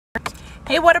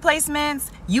Hey, water placements,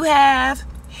 you have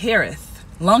Harith.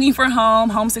 Longing for home,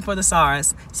 homesick for the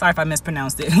stars. Sorry if I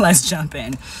mispronounced it. Let's jump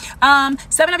in.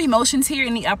 Seven of emotions here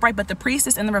in the upright, but the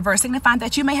priestess in the reverse signifying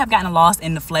that you may have gotten lost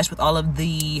in the flesh with all of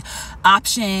the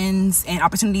options and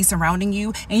opportunities surrounding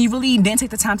you, and you really didn't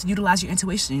take the time to utilize your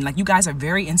intuition. Like, you guys are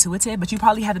very intuitive, but you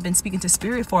probably haven't been speaking to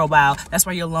spirit for a while. That's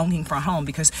why you're longing for home,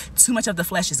 because too much of the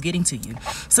flesh is getting to you.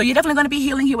 So you're definitely going to be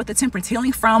healing here with the temperance,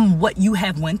 healing from what you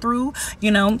have went through, you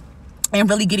know, and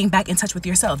really getting back in touch with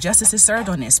yourself. Justice is served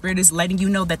on this. Spirit is letting you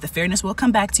know that the fairness will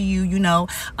come back to you, you know,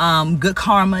 good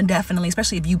karma, definitely,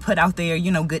 especially if you put out there, you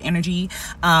know, good energy.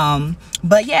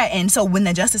 But yeah, and so when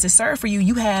the justice is served for you,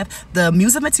 you have the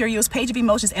Muse of Materials, Page of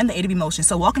Emotions, and the Eight of Emotions.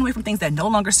 So walking away from things that no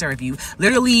longer serve you,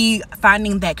 literally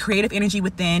finding that creative energy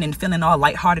within and feeling all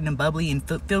lighthearted and bubbly and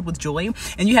filled with joy.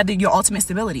 And you have your ultimate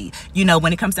stability, you know,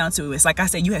 when it comes down to it. It's like I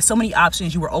said, you had so many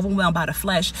options, you were overwhelmed by the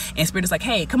flesh, and Spirit is like,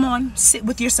 hey, come on, sit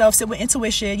with yourself, sit with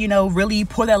intuition, you know, really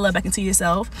pour that love back into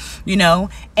yourself, you know,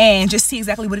 and just see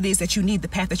exactly what it is that you need, the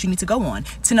path that you need to go on.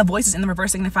 Ten of Voices in the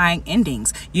reverse signifying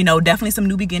endings, you know, definitely some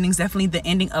new beginnings, definitely the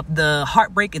ending of the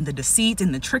heartbreak and the deceit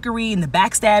and the trickery and the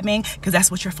backstabbing, because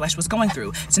that's what your flesh was going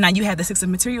through. So now you have the Six of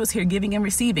Materials here, giving and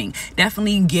receiving,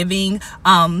 definitely giving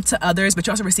to others, but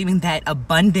you're also receiving that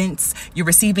abundance. You're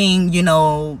receiving, you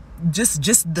know, just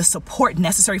the support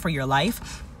necessary for your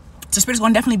life. So Spirit is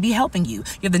going to definitely be helping you. You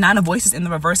have the Nine of Voices in the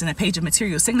reverse and a Page of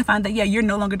Materials, signifying that, yeah, you're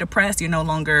no longer depressed. You're no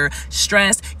longer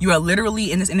stressed. You are literally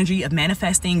in this energy of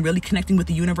manifesting, really connecting with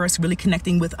the universe, really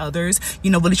connecting with others, you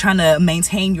know, really trying to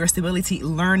maintain your stability,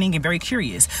 learning, and very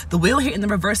curious. The Wheel here in the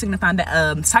reverse signifying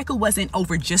that cycle wasn't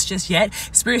over just yet.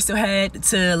 Spirit still had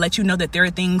to let you know that there are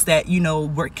things that, you know,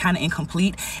 were kind of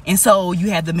incomplete. And so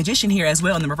you have the Magician here as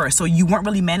well in the reverse. So you weren't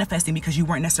really manifesting because you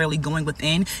weren't necessarily going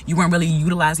within. You weren't really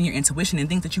utilizing your intuition, and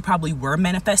things that you probably were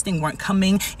manifesting weren't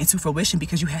coming into fruition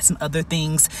because you had some other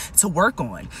things to work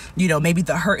on. You know, maybe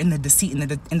the hurt and the deceit and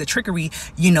the trickery,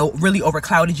 you know, really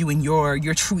overclouded you in your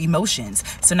true emotions.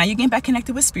 So now you're getting back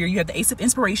connected with Spirit. You have the Ace of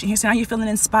Inspiration here. So now you're feeling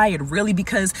inspired, really,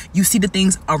 because you see the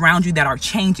things around you that are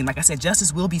changing. Like I said,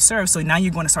 justice will be served. So now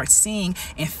you're going to start seeing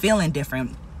and feeling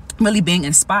different, really being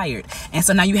inspired. And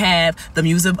so now you have the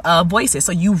Muse of Voices.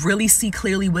 So you really see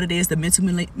clearly what it is, the mental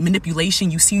manipulation.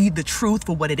 You see the truth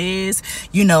for what it is.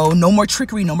 You know, no more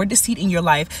trickery, no more deceit in your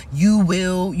life. You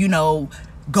will, you know,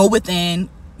 go within,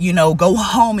 you know, go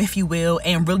home, if you will,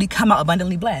 and really come out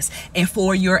abundantly blessed. And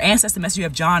for your ancestor message, you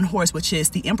have John Horse, which is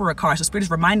the Emperor card. So Spirit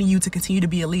is reminding you to continue to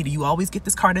be a leader. You always get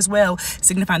this card as well,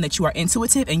 signifying that you are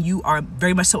intuitive and you are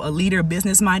very much so a leader,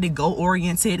 business-minded,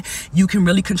 goal-oriented. You can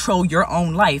really control your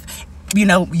own life. You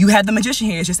know, you have the Magician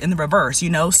here, it's just in the reverse, you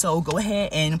know, so go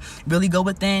ahead and really go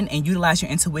within and utilize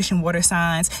your intuition, water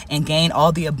signs, and gain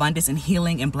all the abundance and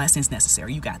healing and blessings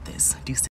necessary. You got this.